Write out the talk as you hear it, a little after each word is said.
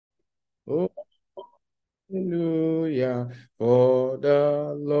Oh, hallelujah, for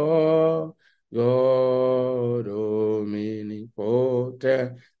the Lord God omnipotent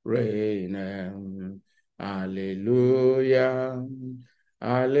reigneth. Hallelujah,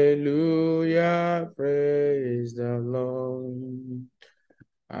 hallelujah, praise the Lord.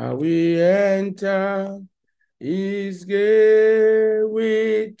 I will enter his gate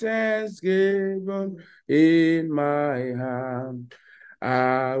with thanksgiving in my hand.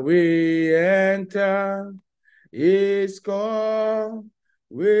 I will enter his court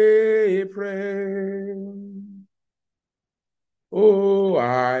with praise. Oh,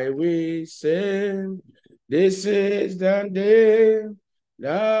 I will sing. This is the day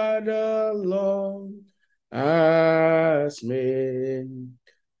that the Lord has made.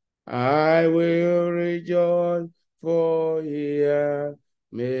 I will rejoice, for he has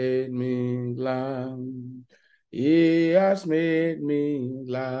made me glad. He has made me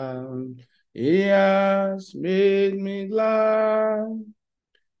glad. He has made me glad.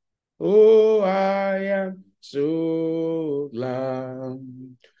 Oh, I am so glad.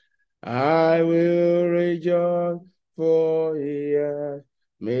 I will rejoice, for he has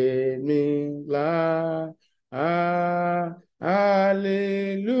made me glad. Ah,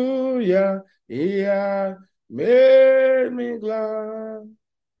 hallelujah, he has made me glad.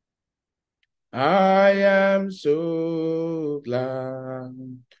 I am so glad.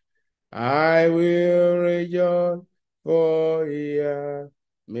 I will rejoice, for he has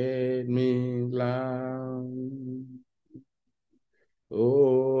made me glad.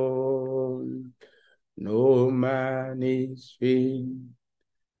 Oh, no man is fit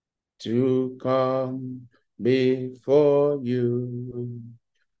to come before you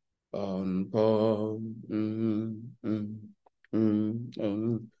on Paul,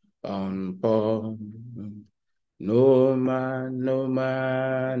 on Paul. No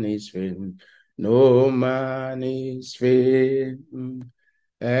man is fit, no man is fit,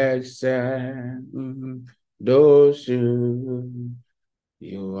 except those who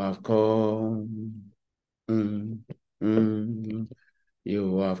you have called. Mm, mm,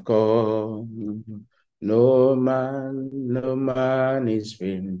 you have called. No man is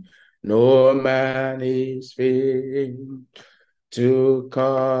fit, no man is fit to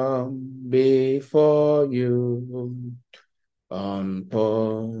come before you on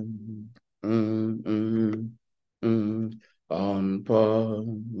Paul. On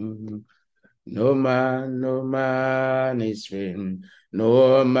Paul. No man is fit,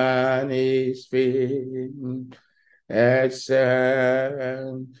 no man is fit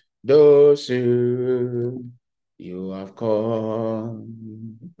except those who you have called.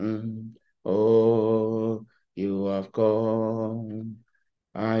 Oh, you have called.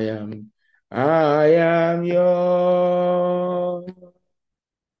 I am your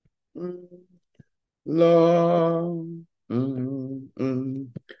Lord.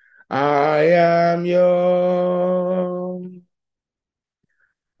 I am your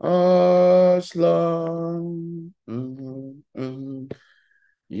Lord.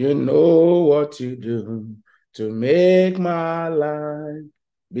 You know what to do to make my life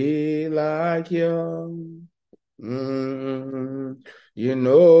be like yours. You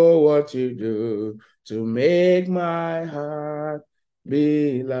know what to do to make my heart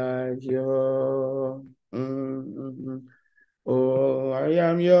be like yours. Oh, I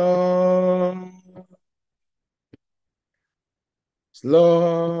am yours,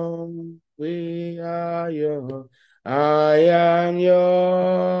 Lord. We are yours. I am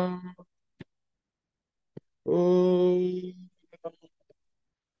yours. Oh,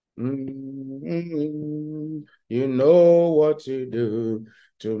 you know what to do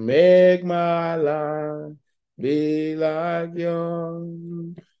to make my life be like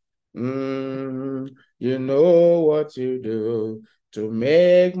yours. You know what to do to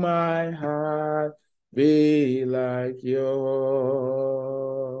make my heart be like yours.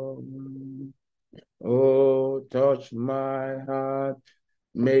 Oh, touch my heart,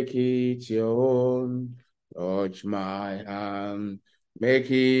 make it your own. Touch my hand, make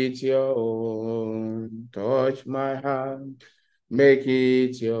it your own. Touch my hand, make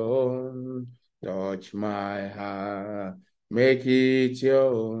it your own. Touch my heart, make it your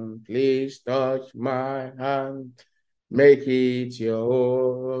own. Please touch my hand, make it your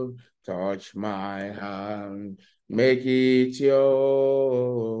own. Touch my hand, make it your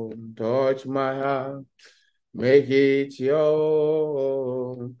own. Touch my hand, make it your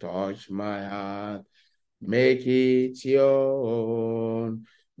own. Touch my heart, make it your own.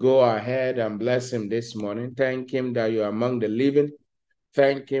 Go ahead and bless him this morning. Thank him that you are among the living.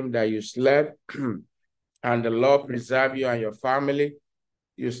 Thank him that you slept and the Lord preserve you and your family.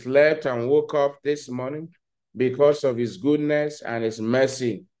 You slept and woke up this morning because of his goodness and his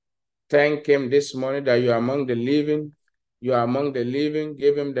mercy. Thank him this morning that you are among the living. You are among the living.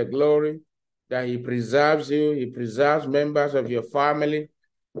 Give him the glory that he preserves you. He preserves members of your family.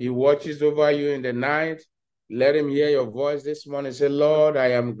 He watches over you in the night. Let him hear your voice this morning. Say, Lord,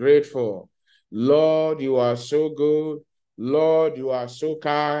 I am grateful. Lord, you are so good. Lord, you are so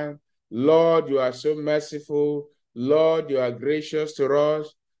kind. Lord, you are so merciful. Lord, you are gracious to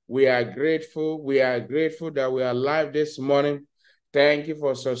us. We are grateful. We are grateful that we are alive this morning. Thank you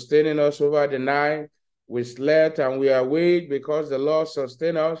for sustaining us over the night. We slept and we are awake because the Lord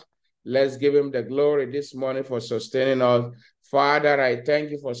sustained us. Let's give him the glory this morning for sustaining us. Father, I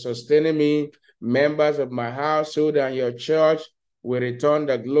thank you for sustaining me, members of my household and your church. We return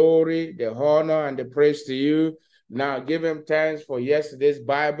the glory, the honor, and the praise to you. Now give him thanks for yesterday's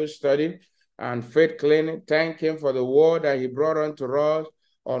Bible study and faith clinic. Thank him for the word that he brought unto us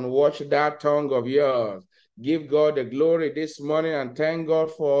on Watch That Tongue of Yours. Give God the glory this morning and thank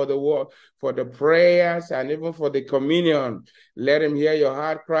God for the word, for the prayers, and even for the communion. Let him hear your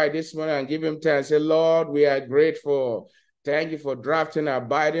heart cry this morning and give him thanks. Say, Lord, we are grateful. Thank you for drafting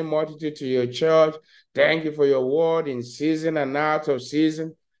abiding multitude to your church. Thank you for your word in season and out of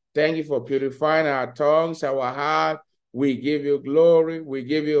season. Thank you for purifying our tongues, our heart. We give you glory. We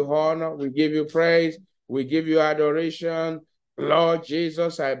give you honor. We give you praise. We give you adoration. Lord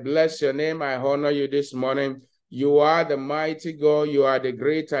Jesus, I bless your name. I honor you this morning. You are the mighty God. You are the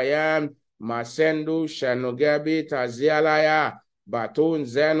great I am. Masendu Shanogabi Tazialaya. Batun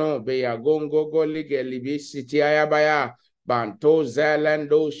Zeno Beyagongo Golige Libisitiaya Baya. Banto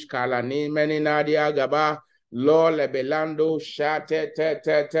Zelendo Shkalani Meninadia Gaba. Lole Belando Shate te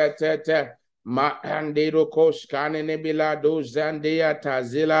te te te te. Ma Andiro Koshkane Nebila do Zandia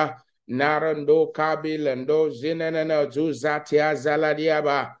Tazila. Narando Kabilando Zinenena Zuzatia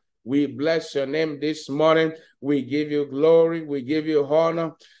Zaladiaba. We bless your name this morning. We give you glory. We give you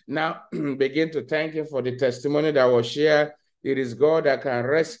honor. Now begin to thank him for the testimony that was shared. It is God that can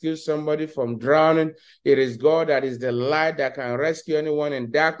rescue somebody from drowning. It is God that is the light that can rescue anyone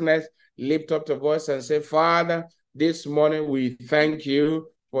in darkness. Lift up the voice and say, Father, this morning we thank you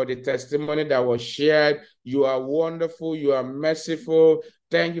for the testimony that was shared. You are wonderful. You are merciful.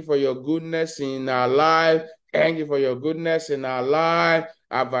 Thank you for your goodness in our life. Thank you for your goodness in our life.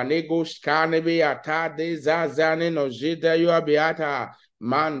 Avanego shkanebi atade zazane no jida you abiata.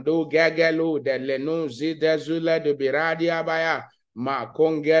 Mando gagelu de lenu zide zule de biradia baya. Ma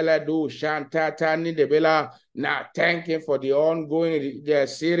kongela do shantata ni de bela. Now thank you for the ongoing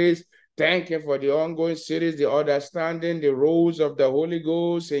series. Thank you for the ongoing series, the understanding the rules of the Holy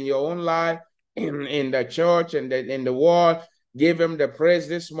Ghost in your own life, in the church and in the world. Give him the praise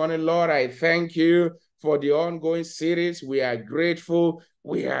this morning, Lord. I thank you for the ongoing series. We are grateful.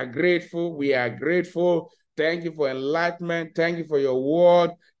 We are grateful. We are grateful. Thank you for enlightenment. Thank you for your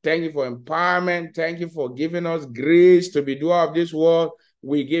word. Thank you for empowerment. Thank you for giving us grace to be doer of this work.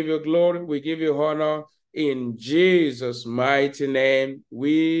 We give you glory. We give you honor. In Jesus' mighty name,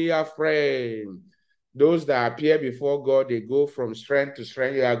 we are praying. Those that appear before God, they go from strength to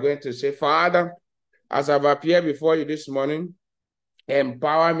strength. You are going to say, Father, as I've appeared before you this morning,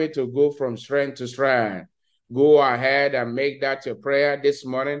 empower me to go from strength to strength. Go ahead and make that your prayer this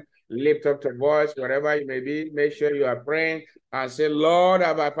morning. Lift up the voice wherever you may be. Make sure you are praying and say, Lord,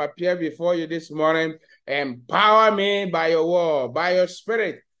 as I've appeared before you this morning, empower me by your word, by your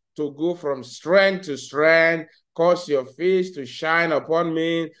spirit, to go from strength to strength. Cause your face to shine upon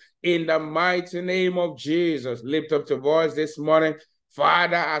me in the mighty name of Jesus. Lift up the voice this morning.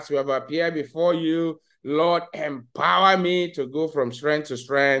 Father, as we have appeared before you, Lord, empower me to go from strength to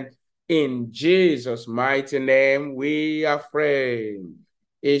strength. In Jesus' mighty name, we are praying.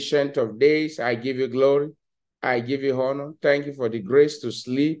 Ancient of days, I give you glory. I give you honor. Thank you for the grace to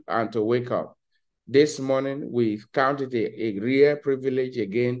sleep and to wake up. This morning, we count it a real privilege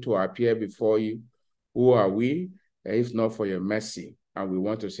again to appear before you. Who are we, if not for your mercy? And we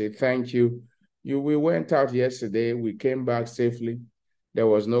want to say thank you. We went out yesterday. We came back safely. There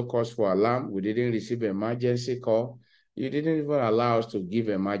was no cause for alarm. We didn't receive an emergency call. You didn't even allow us to give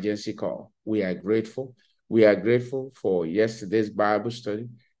an emergency call. We are grateful. We are grateful for yesterday's Bible study.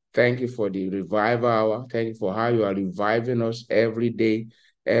 Thank you for the revival hour. Thank you for how you are reviving us every day,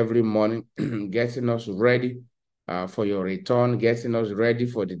 every morning, getting us ready for your return, getting us ready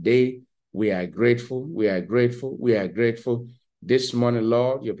for the day. We are grateful. We are grateful. We are grateful. This morning,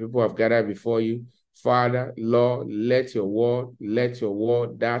 Lord, your people have gathered before you. Father, Lord, let your word,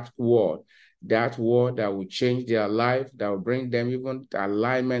 that word that will change their life, that will bring them even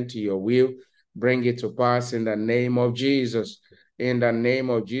alignment to your will, bring it to pass in the name of Jesus. in the name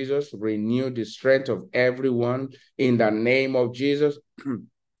of Jesus. Renew the strength of everyone in the name of Jesus.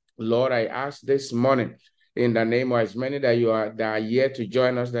 Lord, I ask this morning in the name of as many that are here to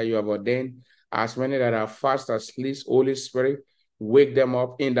join us, that you have ordained, as many that are fast asleep, Holy Spirit, wake them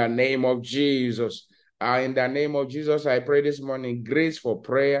up in the name of Jesus. In the name of Jesus, I pray this morning grace for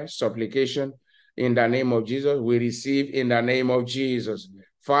prayer, supplication. In the name of Jesus, we receive in the name of Jesus.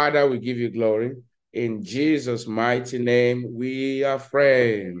 Father, we give you glory. In Jesus' mighty name, we are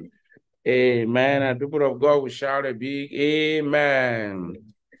praying. Amen. And people of God, we shout a big amen.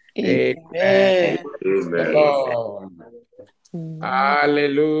 Amen. Amen. Praise the Lord.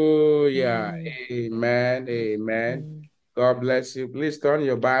 Hallelujah. Amen. Amen. God bless you. Please turn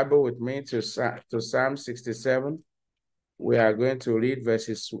your Bible with me to Psalm 67. We are going to read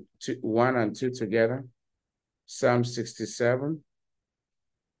verses 1 and 2 together. Psalm 67.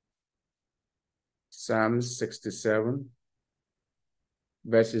 Psalm 67.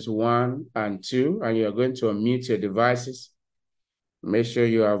 Verses 1 and 2. And you're going to unmute your devices. Make sure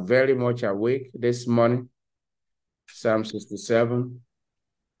you are very much awake this morning. Psalm 67.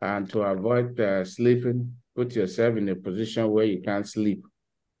 And to avoid sleeping, put yourself in a position where you can't sleep.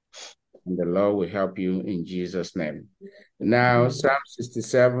 And the Lord will help you in Jesus' name. Now, Psalm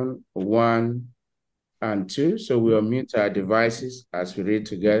 67, 1 and 2. So we'll mute our devices as we read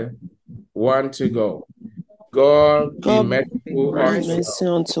together. 1 to go. God be merciful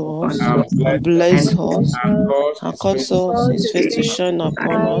unto us and bless us and cause his face to shine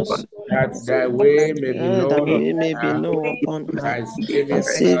upon us, that thy way may be that known we may be known upon thy earth, saving and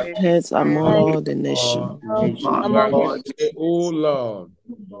save heads among all the nations. nations. You are going to say, "O Lord,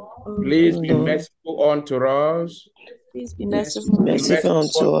 please be Lord, merciful unto us. Please be be merciful merciful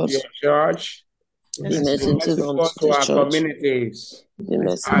unto Merciful unto us, your church. be Be merciful merciful unto unto the our church, communities be and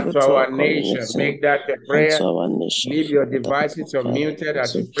merciful to to our our nation." community Make that the and prayer. to our nation. Leave your devices unmuted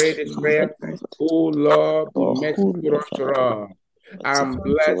as you pray this prayer. O Oh Lord, be who merciful Lord, unto Father, us and to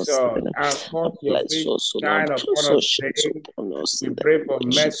bless us, us and cause your bless face us, O to Lord, shine upon so us shine today. upon us We in the pray name for of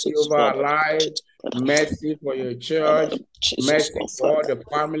mercy Jesus, over our Father, lives, mercy for your church, Father, Jesus, mercy Lord, for all Father, the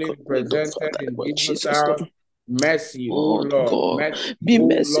family Holy Ghost, represented Father, in Lord, Jesus' Jesus, house. Lord. Mercy, O Oh Lord, God, mercy, be O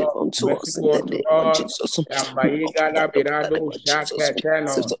merciful Lord, unto us in merciful the unto name of us. Jesus. Ambayigala birado Jesus, be shaketeno.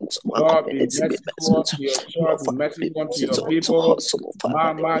 merciful unto our Lord, be community, be merciful merciful to unto your Lord, church, be Father, be merciful unto your merciful unto people. us, Lord, Father,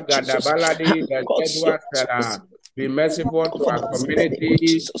 name Mama of Jesus. Gadabaladi, the Cause your Kedwa Jesus, Sela. Be merciful unto our upon us in the name of community,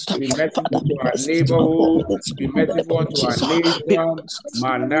 Jesus. be Father, merciful to be our merciful to our neighborhood, community be in the name merciful of unto our Jesus. Be nation.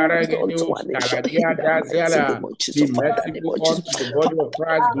 Mandara merciful unto our Gedus, nation in Kalagia the mighty name Dazela. of Be Jesus. Father, in the name merciful of Jesus. unto the body of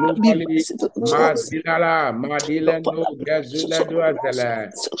Christ Father, be globally. merciful unto us. Mazilala, Lord, Madilendo, Father, be Gazula merciful Duazela.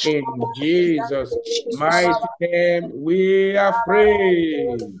 unto us. In Jesus' Jesus. mighty name, we are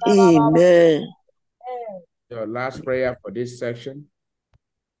free. Amen. The last prayer for this section.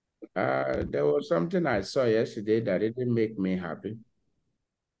 There was something I saw yesterday that didn't make me happy.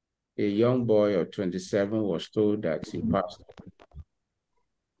 A young boy of 27 was told that he passed.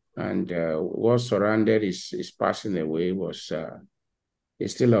 And what surrounded his passing away was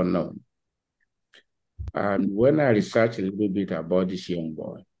is still unknown. And when I researched a little bit about this young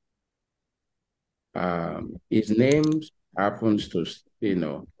boy, his name happens to, a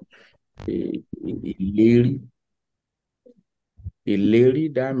lady. A lady,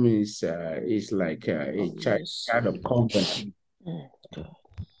 that means it's like a child of covenant.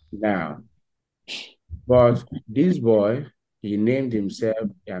 Now, but this boy, he named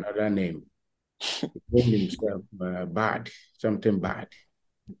himself another name. He named himself Bad, something bad.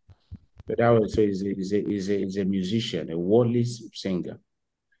 So that was, so he's a musician, a worldly singer.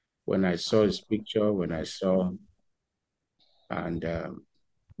 When I saw his picture, and the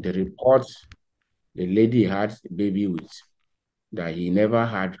report the lady had a baby with, that he never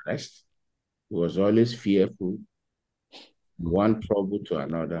had rest. He was always fearful, one trouble to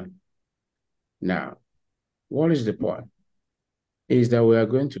another. Now, what is the point? Is that we are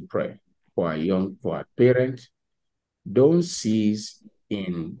going to pray for our parents. Don't cease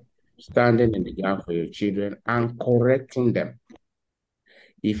in standing in the gap for your children and correcting them.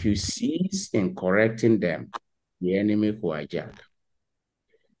 If you cease in correcting them, the enemy will hijack.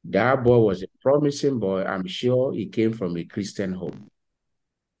 That boy was a promising boy. I'm sure he came from a Christian home.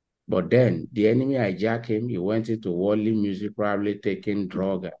 But then the enemy hijacked him. He went into worldly music, probably taking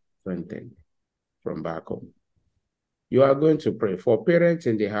drugs and different things from back home. You are going to pray for parents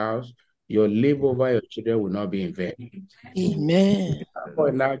in the house. Your labor over your children will not be in vain. Amen. That boy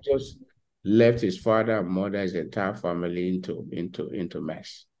now just left his father and mother, his entire family into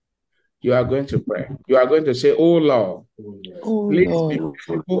mess. You are going to pray. You are going to say, "Oh Lord, Oh please be Lord,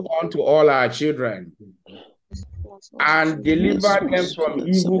 merciful unto all our children. and deliver them from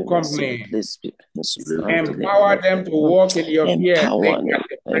evil company. Empower them to walk in your fear.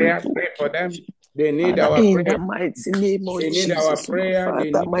 Pray for them. They need Father, our in prayer. the mighty name of They need our Jesus, my prayer.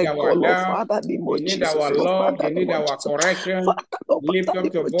 They Father, need my our God, Lord, help. Father, name They of need our Jesus, Lord, love. Father, They name need of our Jesus, correction. Father, Lord, Lift Father, up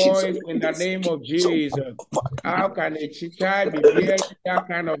name your of Jesus, voice in the this name of so Jesus. Father, How can a child be bearing that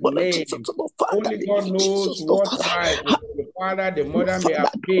kind of Lord Jesus, name? Lord, Father, Only name God of knows Jesus, Lord, what Father, price the father, the Lord, mother may Father,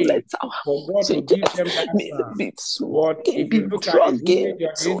 have don't paid let our for God to give children them that son. be But smoking, if you be look at his drugging, image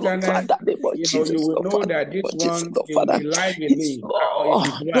on the so Lord, internet, Father, name of you Jesus, will Lord, know Father, that name this of Jesus, one, Lord, the Father, life he yes, lives, it Lord,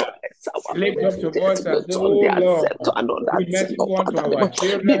 is don't well. let our Lift up your voice and children say, turn oh their Lord, set to another be thing, Lord, merciful unto Father, name our of,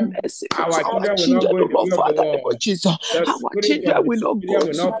 be children. merciful to Our our children will not children, go in the Lord, way of the Father, name world. of Jesus, The our spirit children of will not go disobedience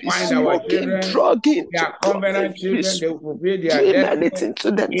will to not be find our smoking, children. drugging, They are drugging, covenant children. They will fulfill their doing destiny. anything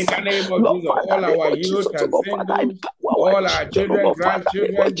to In the themselves. name of Lord Jesus, Father, all name our of youth Jesus, and Lord Father, singles, empower our all our children, children, Lord Father,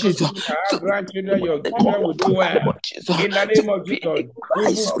 name of grandchildren, those Jesus, who have to grandchildren, your children will Lord do Father, name well. of Jesus, In the to name of be Jesus, in evil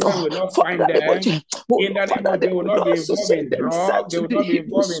Christ, friends Lord will not find Father, name of them. Jesus. Oh In Lord the name Father, of, they they will will not not be involved in associate themselves drugs. They to will the not be evil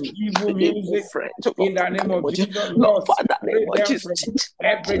involved in spirit, evil the evil music. friends, oh Lord In the Father, name name of of Jesus. Jesus, Lord Lord, Father, name separate of them Jesus, from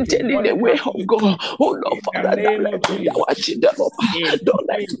every getting demonic away of God. activity. Oh Lord In the Father, name of direct Jesus. our children, Lord. In Don't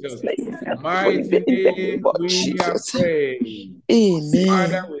let us Jesus' play in their mighty in the name name, of we are Jesus. praying.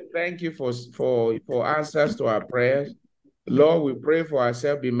 Father, Amen. we thank you for answers to our prayers. Lord, we pray for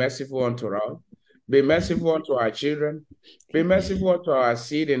ourselves. Be merciful unto us. Be merciful unto our children. Be merciful unto our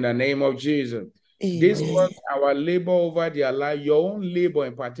seed in the name of Jesus. This Amen. was our labor over their life. Your own labor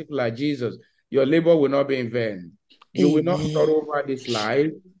in particular, Jesus. Your labor will not be in vain. You will not Amen. sorrow over this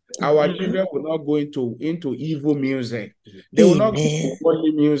life. Our Amen. children will not go into evil music. They will not go Amen. into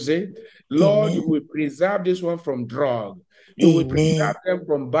worldly music. Lord, you Amen. will preserve this one from drug. You will Amen. preserve them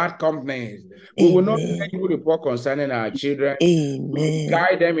from bad companies. We will not Amen. hear evil report concerning our children. We will Amen.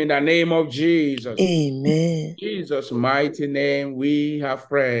 guide them in the name of Jesus. Amen. Jesus' mighty name we have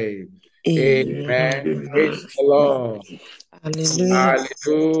prayed. Amen. Praise Amen. the Lord. Hallelujah.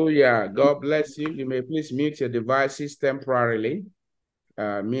 Hallelujah. God bless you. You may please mute your devices temporarily.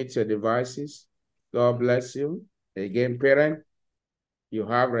 Mute your devices. God bless you. Again, parent, you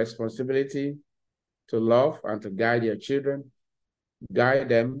have responsibility to love and to guide your children. Guide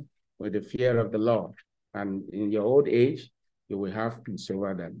them with the fear of the Lord. And in your old age, you will have peace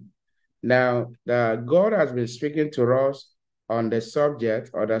over them. Now, God has been speaking to us on the subject,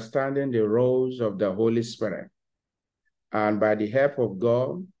 understanding the roles of the Holy Spirit. And by the help of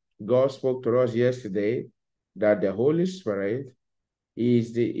God, God spoke to us yesterday that the Holy Spirit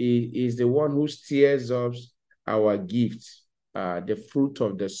is the one who steers up our gifts, the fruit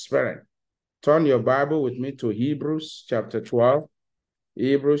of the Spirit. Turn your Bible with me to Hebrews chapter 12.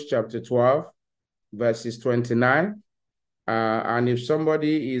 Hebrews chapter 12, verses 29. And if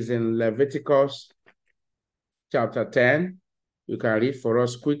somebody is in Leviticus chapter 10, you can read for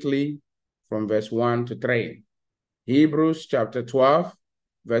us quickly from verse 1 to 3. Hebrews chapter 12,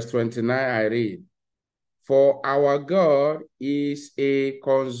 verse 29, I read, "For our God is a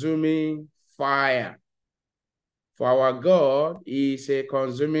consuming fire." For our God is a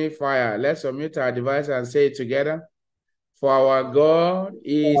consuming fire. Let's unmute our device and say it together. For our God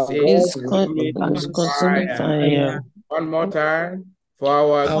is a consuming Consuming fire. fire. One more time. For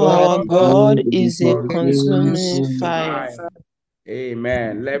our God Our is God a is a consuming consuming fire. fire.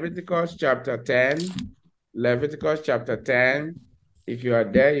 Amen. Leviticus chapter 10. Leviticus chapter 10. If you are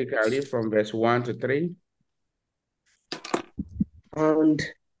there, you can read from verse 1 to 3. And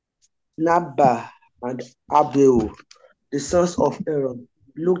Nadab and Abihu, the sons of Aaron,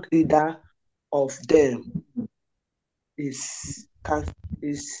 looked either of them is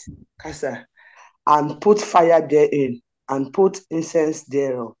Casa, and put fire therein, and put incense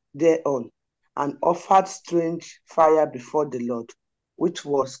thereon, and offered strange fire before the Lord, which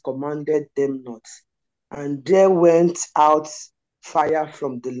was commanded them not. And there went out fire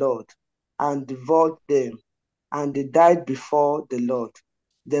from the Lord, and devoured them, and they died before the Lord.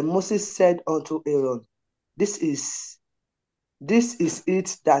 Then Moses said unto Aaron, This is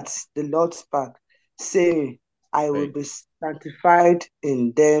it that the Lord spake, saying, I will be sanctified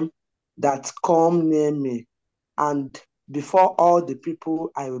in them that come near me, and before all the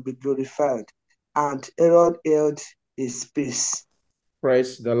people I will be glorified. And Aaron held his peace.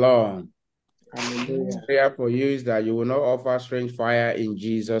 Praise the Lord. Hallelujah. Prayer for you is that you will not offer strange fire in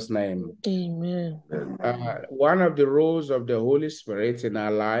Jesus' name. Amen. One of the roles of the Holy Spirit in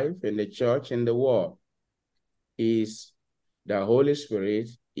our life, in the church, in the world, is the Holy Spirit.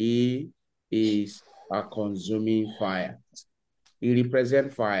 He is a consuming fire. He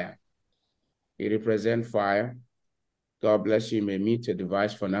represents fire. He represents fire. God bless you. You may mute your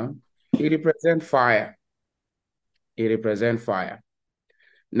device for now. He represents fire. It represents fire.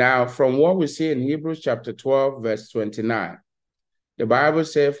 Now, from what we see in Hebrews chapter 12, verse 29, the Bible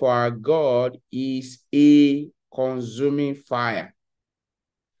says, for our God is a consuming fire.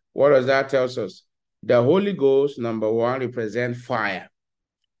 What does that tell us? The Holy Ghost, number one, represents fire.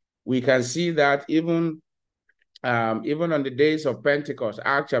 We can see that even on the days of Pentecost,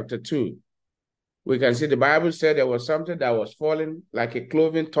 Acts chapter 2, we can see the Bible said there was something that was falling like a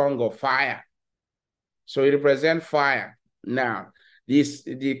cloven tongue of fire. So it represents fire. Now,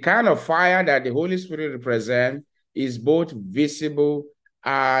 the kind of fire that the Holy Spirit represents is both visible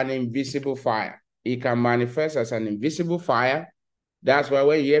and invisible fire. It can manifest as an invisible fire. That's why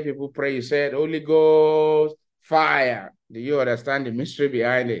when you hear people pray, you say, Holy Ghost, fire. Do you understand the mystery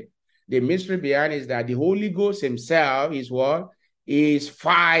behind it? The mystery behind it is that the Holy Ghost himself is what? Is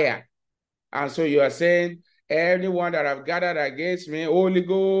fire. And so you are saying, anyone that have gathered against me, Holy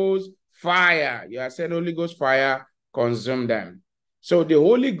Ghost, fire. You are saying, Holy Ghost, fire, consume them. So the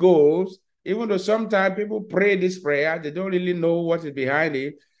Holy Ghost, even though sometimes people pray this prayer, they don't really know what is behind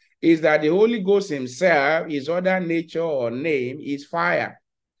it, is that the Holy Ghost himself, his other nature or name is fire.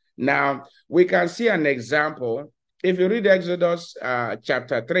 Now, we can see an example. If you read Exodus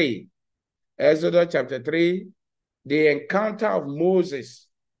chapter 3, Exodus chapter 3, the encounter of Moses,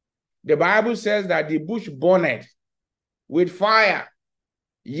 the Bible says that the bush burned with fire,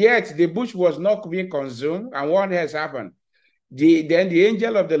 yet the bush was not being consumed. And what has happened? Then the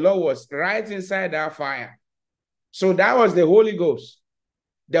angel of the Lord was right inside that fire. So that was the Holy Ghost.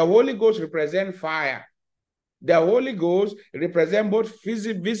 The Holy Ghost represents fire. The Holy Ghost represents both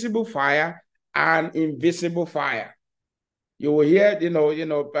visible fire and invisible fire. You will hear,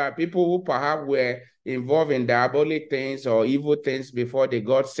 people who perhaps were involved in diabolic things or evil things before they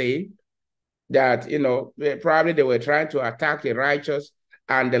got saved, that, probably they were trying to attack the righteous,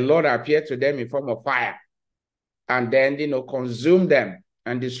 and the Lord appeared to them in form of fire, and then, consume them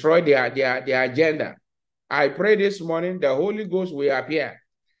and destroy their agenda. I pray this morning, the Holy Ghost will appear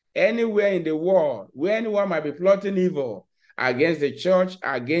anywhere in the world where anyone might be plotting evil against the church,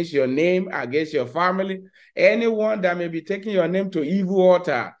 against your name, against your family, anyone that may be taking your name to evil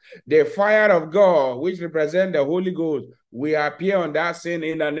altar. The fire of God, which represents the Holy Ghost, will appear on that sin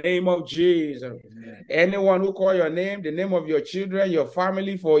in the name of Jesus. Amen. Anyone who call your name, the name of your children, your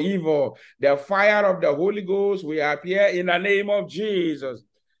family for evil, the fire of the Holy Ghost will appear in the name of Jesus.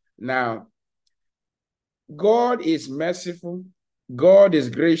 Now, God is merciful, God is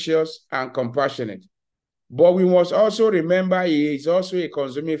gracious and compassionate. But we must also remember he is also a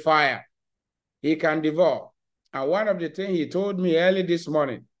consuming fire. He can devour. And one of the things he told me early this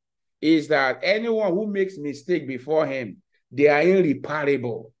morning is that anyone who makes mistake before him, they are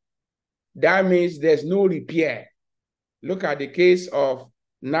irreparable. That means there's no repair. Look at the case of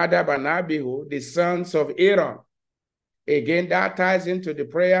Nadab and Abihu, the sons of Aaron. Again, that ties into the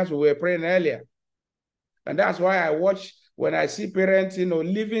prayers we were praying earlier. And that's why I watch when I see parents,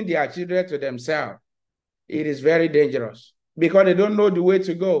 leaving their children to themselves. It is very dangerous because they don't know the way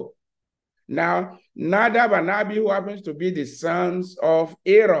to go. Now, Nadab and Abihu happens to be the sons of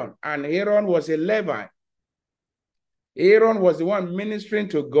Aaron, and Aaron was a Levite. Aaron was the one ministering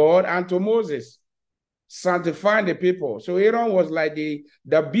to God and to Moses, sanctifying the people. So Aaron was like the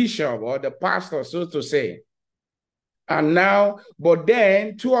bishop or the pastor, so to say. And now, but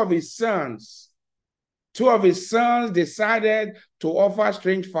then two of his sons decided to offer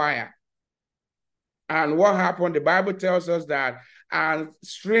strange fire. And what happened? The Bible tells us that,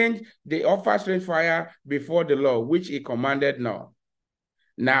 they offered strange fire before the Lord, which he commanded not.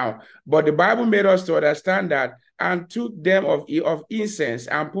 Now, but the Bible made us to understand that, and took them of incense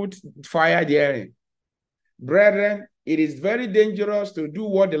and put fire therein. Brethren, it is very dangerous to do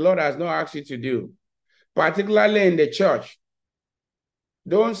what the Lord has not asked you to do, particularly in the church.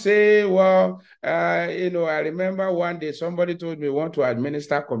 Don't say, well, I remember one day somebody told me, want to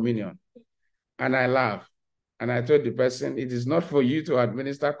administer communion. And I laughed. And I told the person, it is not for you to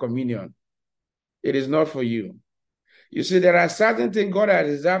administer communion. It is not for you. You see, there are certain things God has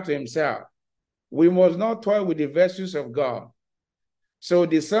reserved to himself. We must not toy with the vessels of God. So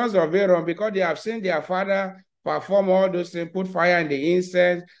the sons of Aaron, because they have seen their father perform all those things, put fire in the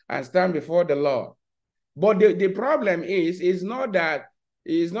incense and stand before the Lord. But the problem is not that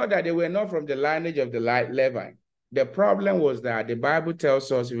they were not from the lineage of the Levite. The problem was that the Bible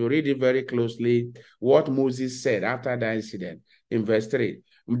tells us, if you read it very closely, what Moses said after that incident in verse 3.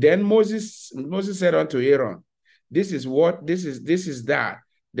 Then Moses said unto Aaron, this is that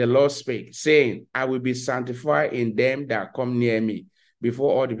the Lord spake, saying, I will be sanctified in them that come near me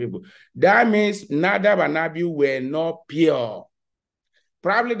before all the people. That means Nadab and Abihu were not pure.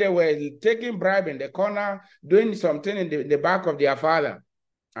 Probably they were taking bribe in the corner, doing something in the back of their father.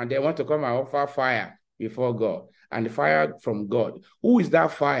 And they want to come and offer fire before God. And the fire from God. Who is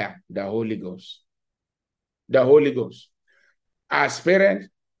that fire? The Holy Ghost. The Holy Ghost. As parents,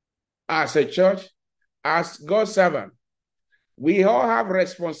 as a church, as God's servant, we all have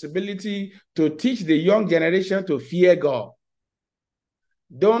responsibility to teach the young generation to fear God.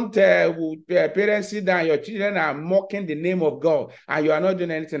 Don't parents sit down, your children are mocking the name of God, and you are not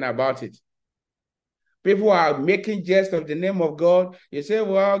doing anything about it. People are making jest of the name of God. You say,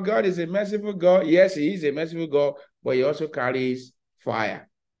 well, God is a merciful God. Yes, he is a merciful God, but he also carries fire.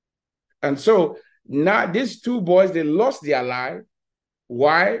 And so now these two boys, they lost their life.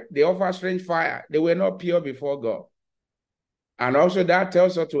 Why? They offer strange fire. They were not pure before God. And also that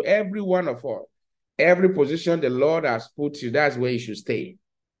tells us to every one of us, every position the Lord has put you, that's where you should stay.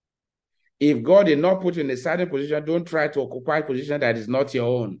 If God did not put you in a certain position, don't try to occupy a position that is not your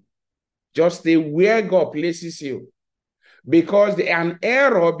own. Just stay where God places you. Because an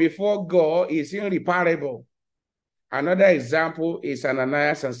error before God is irreparable. Another example is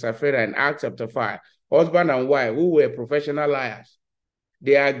Ananias and Sapphira in Acts chapter 5. Husband and wife who were professional liars.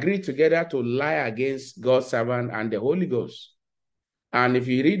 They agreed together to lie against God's servant and the Holy Ghost. And if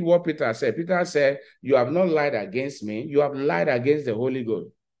you read what Peter said, you have not lied against me, you have lied against the Holy Ghost.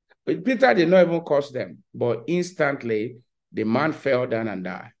 But Peter did not even curse them, but instantly the man fell down and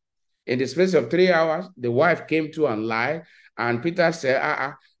died. In the space of 3 hours, the wife came to and lied, and Peter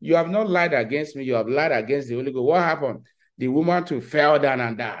said, you have not lied against me, you have lied against the Holy Ghost. What happened? The woman too fell down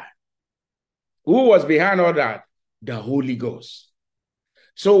and died. Who was behind all that? The Holy Ghost.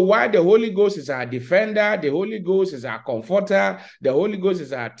 So while the Holy Ghost is our defender, the Holy Ghost is our comforter, the Holy Ghost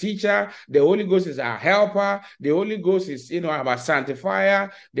is our teacher, the Holy Ghost is our helper, the Holy Ghost is, our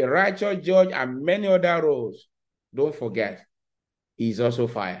sanctifier, the righteous judge, and many other roles. Don't forget, he's also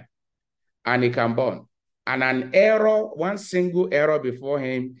fire. And he can burn. And an error, one single error before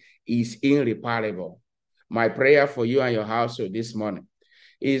him is irreparable. My prayer for you and your household this morning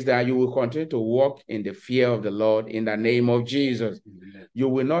is that you will continue to walk in the fear of the Lord in the name of Jesus. Amen. You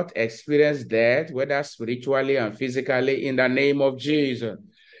will not experience death, whether spiritually and physically, in the name of Jesus.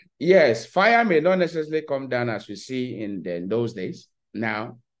 Yes, fire may not necessarily come down as we see in those days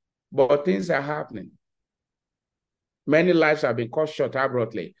now, but things are happening. Many lives have been cut short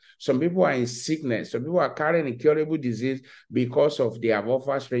abruptly. Some people are in sickness. Some people are carrying incurable disease because of they have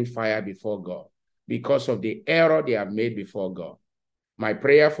offered strange fire before God, because of the error they have made before God. My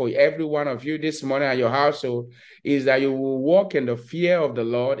prayer for every one of you this morning and your household is that you will walk in the fear of the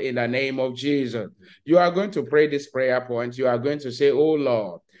Lord in the name of Jesus. You are going to pray this prayer point. You are going to say, oh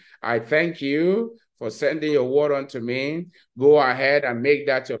Lord, I thank you for sending your word unto me. Go ahead and make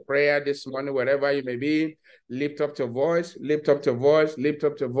that your prayer this morning, wherever you may be. Lift up your voice, lift up your voice, lift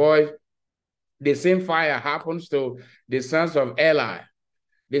up your voice. The same fire happens to the sons of Eli.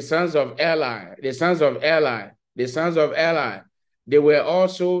 The sons of Eli, the sons of Eli, the sons of Eli. They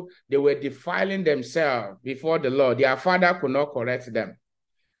were defiling themselves before the Lord. Their father could not correct them.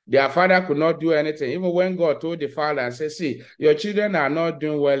 Their father could not do anything. Even when God told the father and said, see, your children are not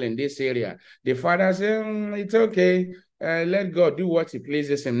doing well in this area. The father said, it's okay. Let God do what he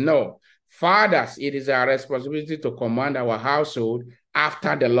pleases him. No. Fathers, it is our responsibility to command our household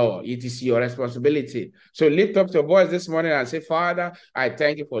after the Lord. It is your responsibility. So lift up your voice this morning and say, Father, I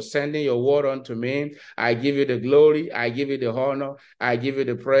thank you for sending your word unto me. I give you the glory. I give you the honor. I give you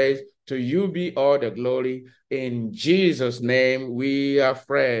the praise. To you be all the glory. In Jesus' name we are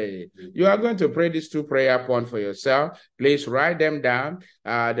prayed. You are going to pray these two prayer points for yourself. Please write them down.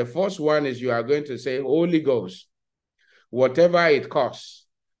 The first one is you are going to say, Holy Ghost, whatever it costs,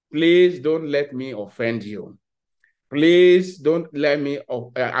 please don't let me offend you. Please don't let me,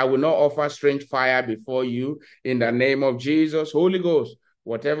 I will not offer strange fire before you in the name of Jesus. Holy Ghost,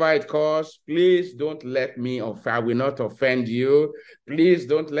 whatever it costs, please don't let me I will not offend you. Please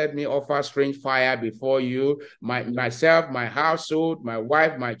don't let me offer strange fire before you. Myself, my household, my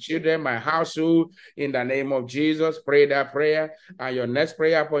wife, my children, my household, in the name of Jesus. Pray that prayer. And your next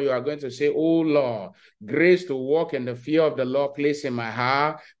prayer point, you are going to say, oh Lord, grace to walk in the fear of the Lord, place in my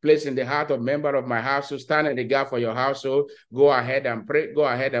heart, place in the heart of member of my household, stand in the gap for your household. Go ahead and pray. Go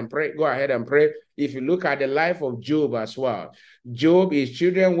ahead and pray. Go ahead and pray. If you look at the life of Job as well, Job, his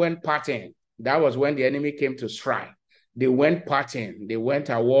children went partying. That was when the enemy came to strike. They went partying. They went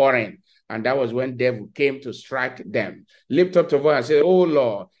a warring. And that was when devil came to strike them. Lift up your voice and say, oh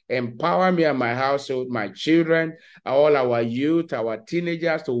Lord, empower me and my household, my children, all our youth, our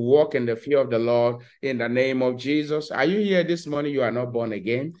teenagers to walk in the fear of the Lord in the name of Jesus. Are you here this morning? You are not born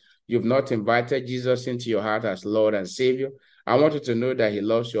again. You've not invited Jesus into your heart as Lord and Savior. I want you to know that he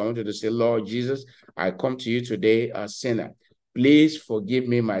loves you. I want you to say, Lord Jesus, I come to you today a sinner. Please forgive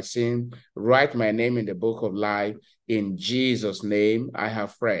me my sin. Write my name in the book of life. In Jesus' name, I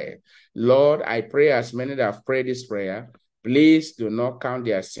have prayed. Lord, I pray as many that have prayed this prayer, please do not count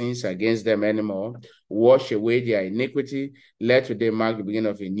their sins against them anymore. Wash away their iniquity. Let today mark the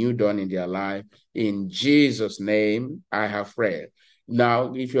beginning of a new dawn in their life. In Jesus' name, I have prayed.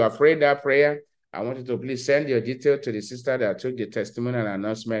 Now, if you have prayed that prayer, I want you to please send your detail to the sister that took the testimony and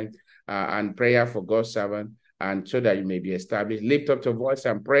announcement and prayer for God's servant, and so that you may be established. Lift up your voice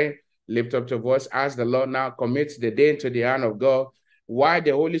and pray. Lift up your voice. Ask the Lord now, commit the day into the hand of God. Why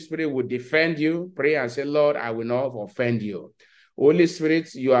the Holy Spirit will defend you, pray and say, Lord, I will not offend you. Holy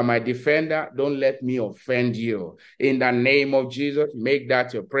Spirit, you are my defender. Don't let me offend you. In the name of Jesus, make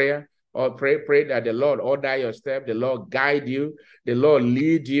that your prayer. Or pray that the Lord order your step, the Lord guide you, the Lord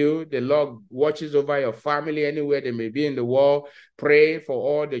lead you, the Lord watches over your family anywhere they may be in the world. Pray for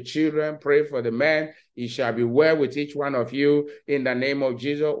all the children, pray for the men. It shall be well with each one of you in the name of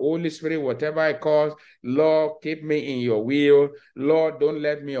Jesus. Holy Spirit, whatever I cause, Lord, keep me in your will. Lord, don't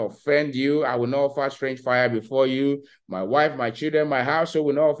let me offend you. I will not offer strange fire before you. My wife, my children, my household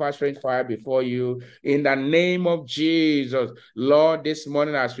will not offer strange fire before you. In the name of Jesus, Lord, this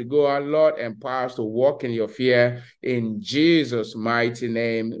morning as we go out, Lord, empower us to walk in your fear. In Jesus' mighty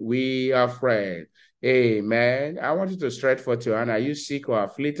name, we have prayed. Amen. I want you to stretch forth your hand. Are you sick or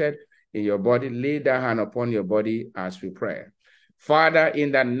afflicted in your body? Lay that hand upon your body as we pray. Father,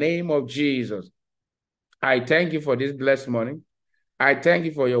 in the name of Jesus, I thank you for this blessed morning. I thank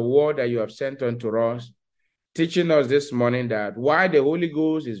you for your word that you have sent unto us, teaching us this morning that while the Holy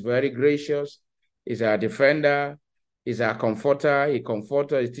Ghost is very gracious, is our defender, is our comforter,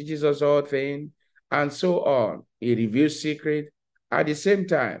 he teaches us all things, and so on. He reveals secret. At the same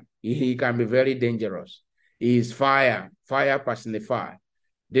time, he can be very dangerous. He is fire personified.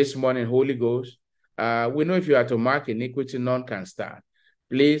 This morning, Holy Ghost, we know if you are to mark iniquity, none can stand.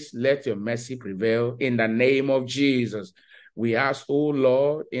 Please let your mercy prevail in the name of Jesus. We ask, oh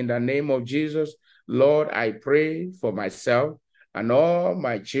Lord, in the name of Jesus, Lord, I pray for myself and all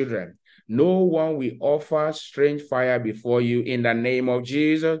my children. No one will offer strange fire before you in the name of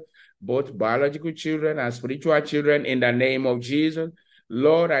Jesus, both biological children and spiritual children in the name of Jesus.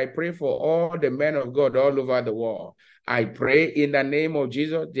 Lord, I pray for all the men of God all over the world. I pray in the name of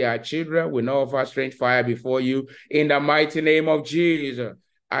Jesus, their children will not offer strange fire before you in the mighty name of Jesus.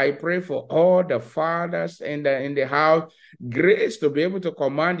 I pray for all the fathers in the house, grace to be able to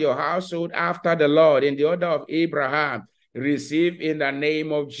command your household after the Lord in the order of Abraham. Receive in the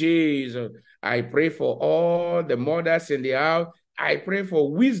name of Jesus. I pray for all the mothers in the house. I pray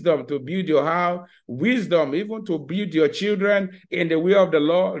for wisdom to build your house, wisdom even to build your children in the way of the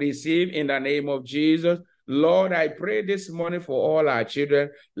Lord. Receive in the name of Jesus. Lord, I pray this morning for all our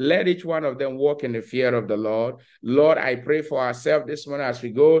children. Let each one of them walk in the fear of the Lord. Lord, I pray for ourselves this morning as we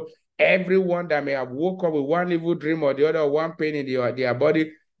go. Everyone that may have woke up with one evil dream or the other, one pain in their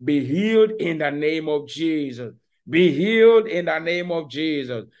body, be healed in the name of Jesus. Be healed in the name of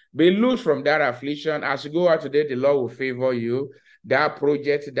Jesus. Be loosed from that affliction. As you go out today, the Lord will favor you. That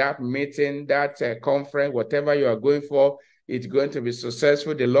project, that meeting, that conference, whatever you are going for, it's going to be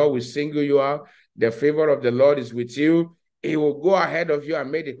successful. The Lord will single you out. The favor of the Lord is with you. He will go ahead of you and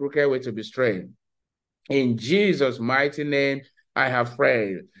make the crooked way to be straight. In Jesus' mighty name, I have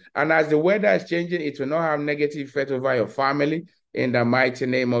prayed. And as the weather is changing, it will not have negative effect over your family. In the mighty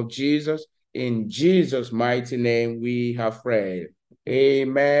name of Jesus, in Jesus' mighty name, we have prayed.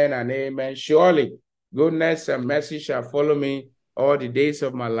 Amen and amen. Surely, goodness and mercy shall follow me all the days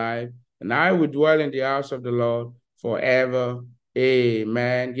of my life, and I will dwell in the house of the Lord forever.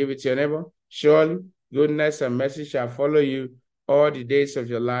 Amen. Give it to your neighbor. Surely, goodness and mercy shall follow you all the days of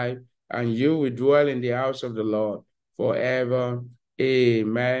your life, and you will dwell in the house of the Lord forever.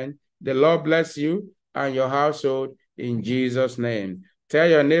 Amen. The Lord bless you and your household in Jesus' name. Tell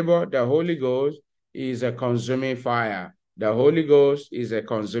your neighbor the Holy Ghost is a consuming fire. The Holy Ghost is a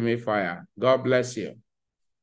consuming fire. God bless you.